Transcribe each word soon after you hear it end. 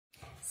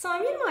So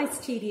I'm in my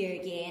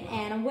studio again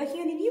and I'm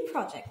working on a new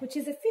project, which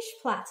is a fish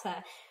platter.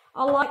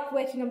 I like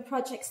working on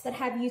projects that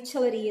have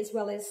utility as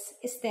well as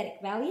aesthetic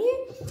value.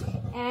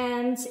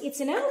 And it's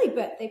an early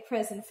birthday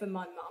present for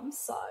my mum,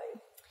 so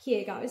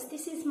here goes.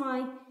 This is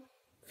my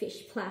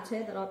fish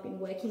platter that I've been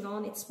working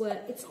on. It's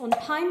on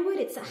pine wood,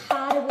 it's a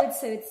harder wood,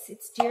 so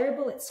it's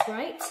durable, it's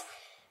great.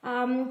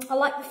 I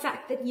like the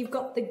fact that you've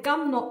got the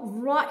gum knot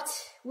right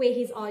where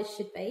his eyes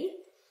should be.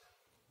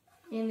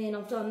 And then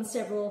I've done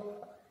several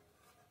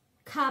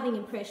carving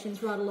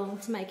impressions right along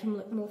to make him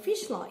look more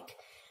fish-like.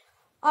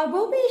 I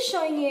will be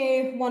showing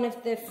you one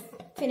of the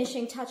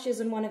finishing touches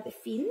on one of the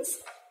fins.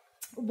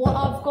 What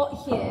I've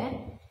got here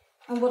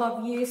and what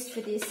I've used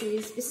for this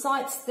is,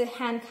 besides the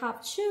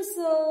hand-carved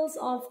chisels,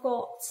 I've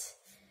got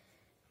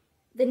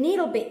the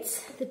needle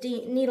bits, the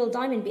needle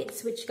diamond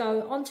bits, which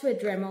go onto a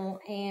Dremel,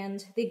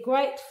 and they're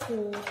great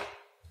for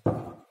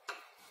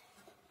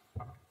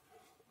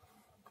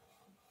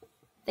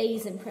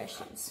these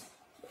impressions,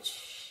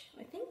 which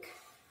I think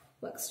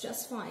works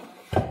just fine.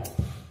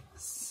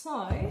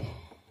 So,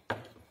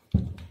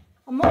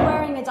 I'm not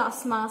wearing a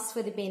dust mask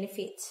for the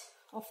benefit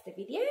of the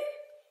video,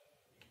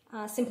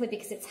 simply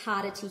because it's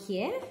harder to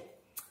hear.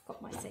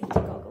 Got my safety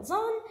goggles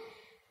on.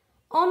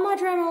 On my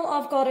Dremel,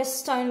 I've got a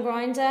stone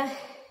grinder,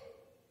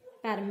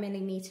 about 1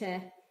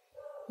 millimetre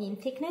in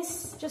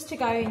thickness, just to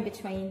go in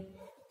between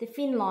the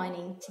fin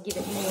lining to give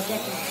it more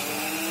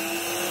definition.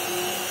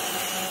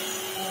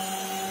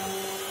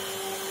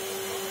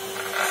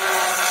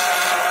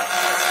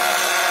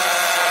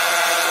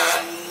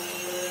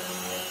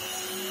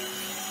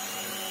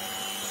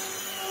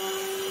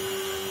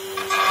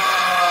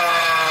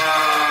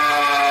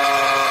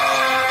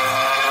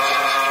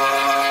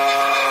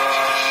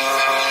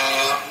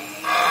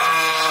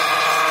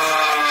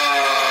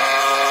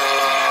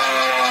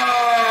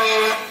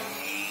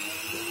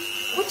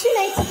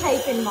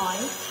 Keep in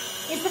mind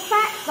is the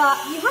fact that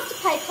you have to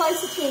pay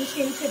close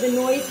attention to the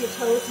noise your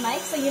tools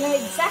make, so you know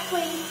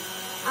exactly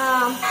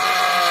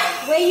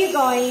where you're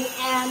going,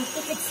 and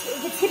if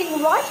it's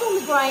hitting right on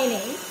the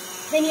graining,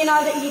 then you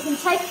know that you can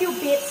take your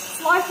bits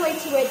slightly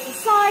towards the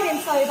side, and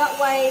so that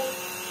way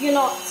you're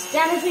not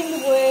damaging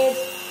the wood.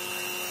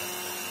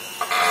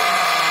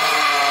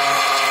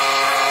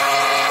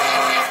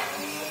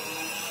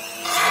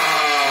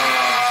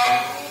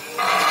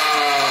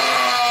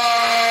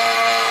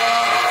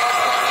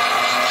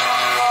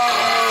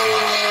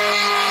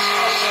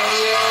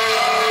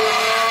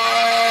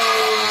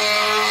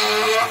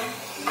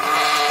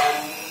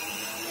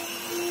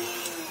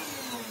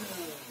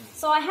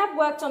 So I have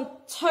worked on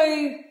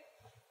two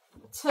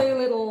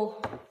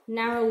little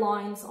narrow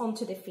lines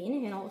onto the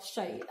fin, and I'll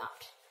show you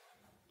that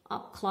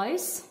up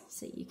close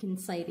so you can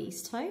see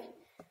these two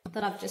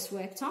that I've just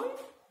worked on.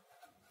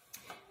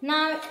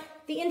 Now,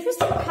 the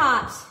interesting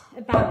part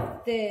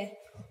about the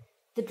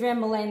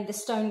Dremel and the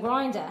stone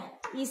grinder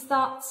is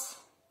that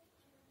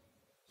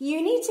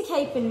you need to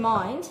keep in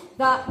mind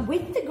that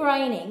with the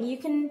graining, you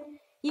can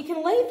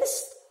leave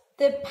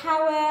the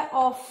power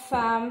of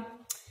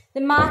the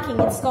marking.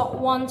 It's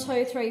got 1,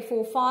 2, 3,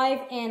 4, 5,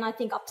 and I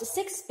think up to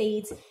 6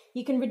 speeds.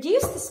 You can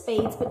reduce the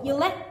speeds, but you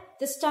let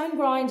the stone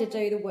grinder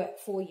do the work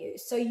for you.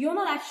 So you're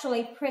not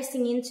actually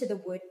pressing into the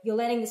wood, you're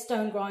letting the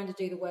stone grinder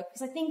do the work,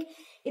 because I think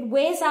it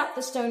wears out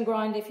the stone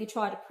grinder if you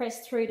try to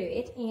press through to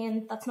it,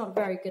 and that's not a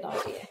very good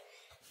idea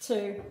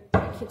to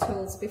break your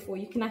tools before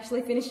you can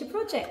actually finish a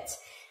project.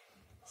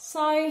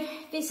 So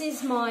this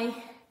is my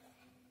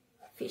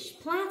fish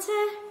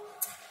platter.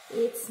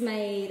 It's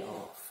made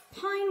of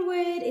pine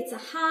wood, it's a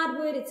hard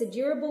wood, it's a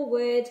durable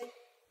wood,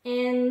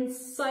 and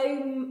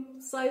so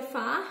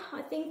far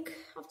I think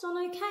I've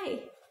done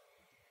okay.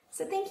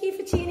 So thank you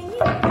for tuning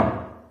in.